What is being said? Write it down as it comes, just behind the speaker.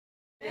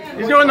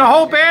He's doing the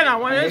whole band on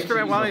one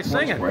instrument while he's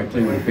singing. I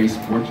play with a bass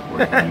porch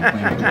board.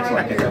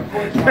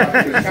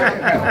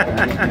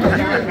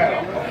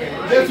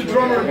 That's a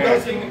drummer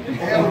doesn't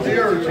have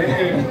theirs.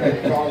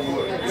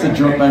 It's a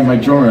drum by my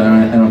drummer.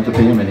 I don't have to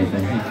pay him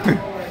anything.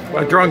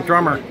 A drunk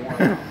drummer.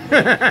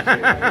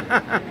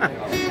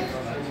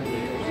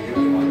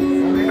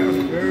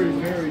 Very,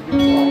 very good.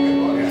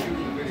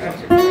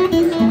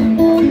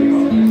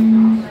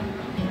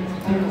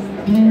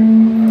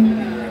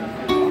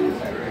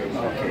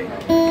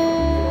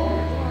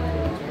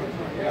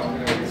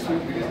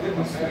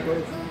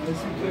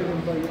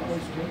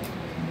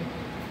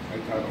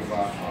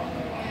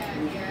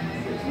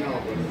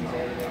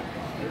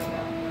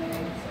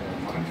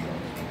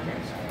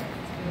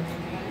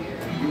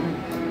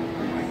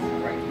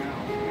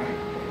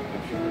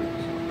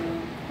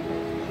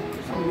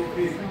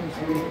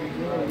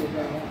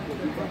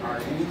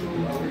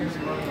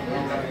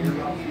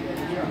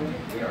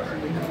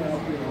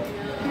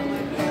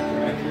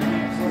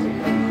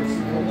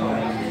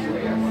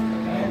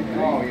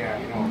 Oh yeah,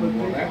 no,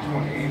 well that's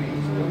 180.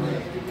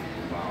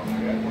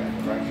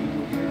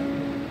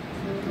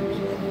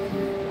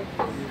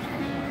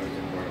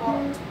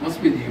 Must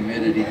be the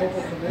humidity.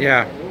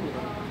 Yeah.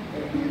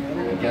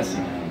 I'm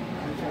guessing.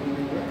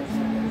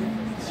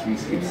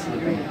 Sweets keep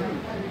slipping.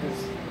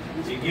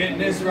 You getting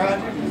this,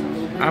 Roger?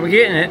 I'm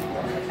getting it.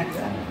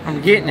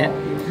 I'm getting it.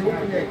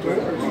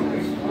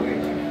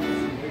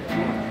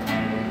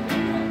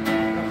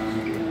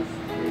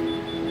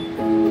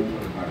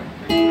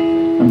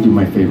 I'm doing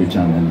my favorite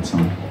John Lennon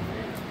song.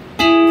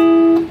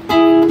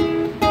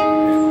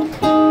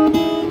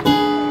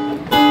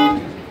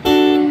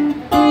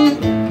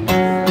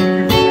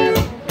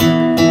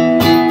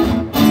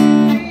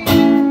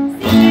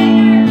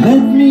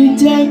 Let me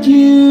take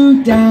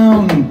you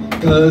down,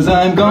 'cause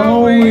I'm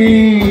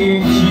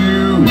going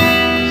to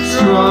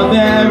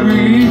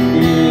strawberry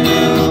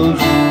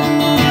fields.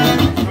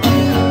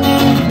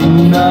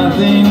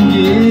 Nothing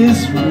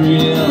is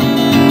real,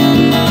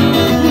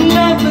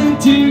 nothing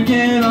to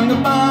get on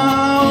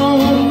about.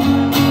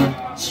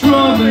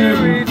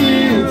 Strawberry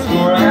fields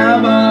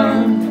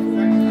forever.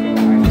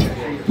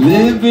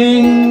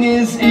 Living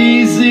is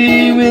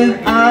easy with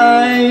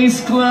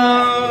eyes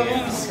closed.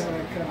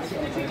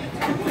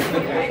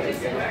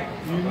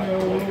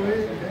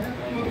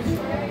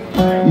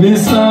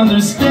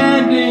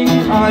 Misunderstanding,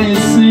 I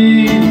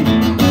see.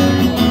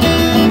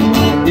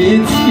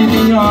 It's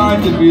getting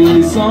hard to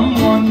be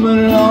someone, but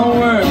it all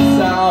works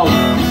out.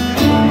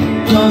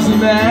 Doesn't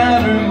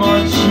matter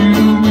much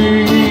to me.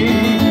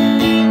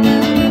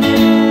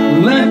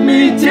 Let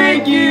me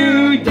take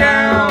you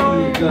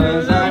down,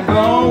 'cause I'm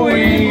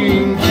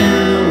going to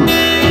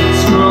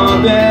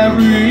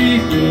strawberry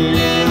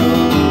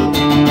fields.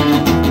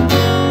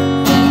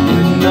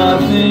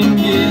 Nothing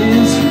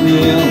is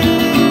real,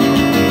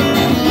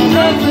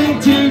 nothing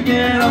to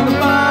get on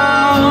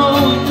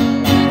about.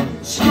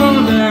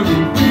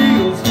 Strawberry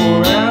fields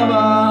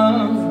forever.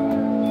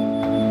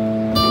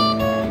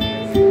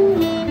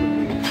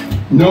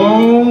 No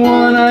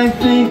one I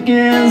think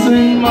is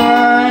in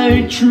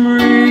my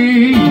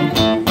tree.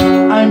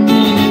 I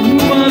mean, it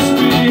must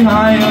be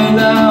high or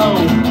low.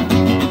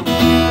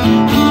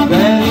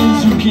 That is,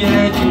 you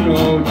can't,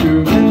 do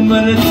it,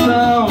 but it's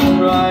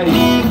alright.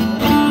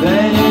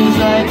 That is,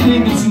 I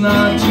think it's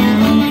not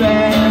too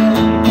bad.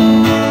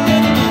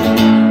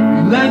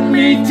 Let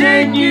me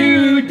take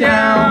you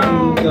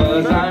down,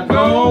 'cause I'm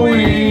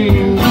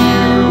going to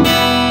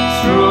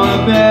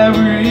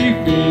strawberry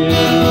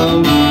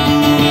fields.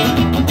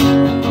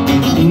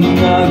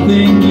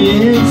 Nothing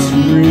is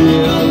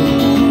real,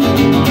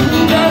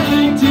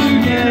 nothing to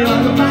get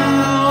on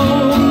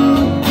about.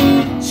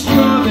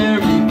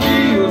 Strawberry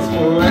fields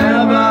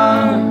forever.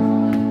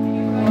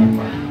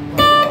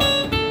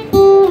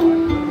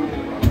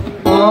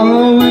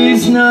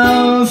 Always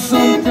know,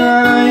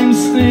 sometimes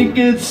think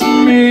it's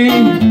me.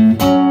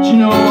 But you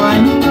know, I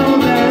know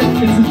that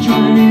it's a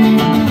dream.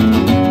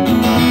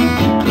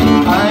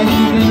 I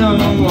didn't know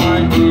why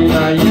did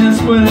I yes,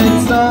 but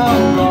it's all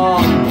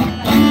wrong.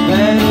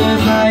 That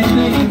is, I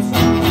think it's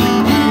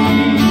me.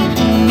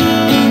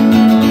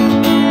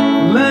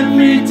 Let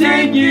me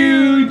take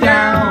you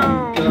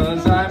down,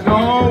 'cause I'm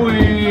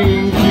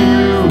going to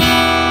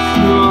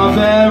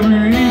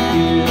strawberry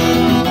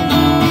fields.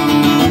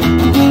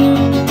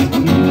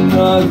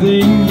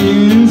 Nothing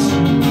is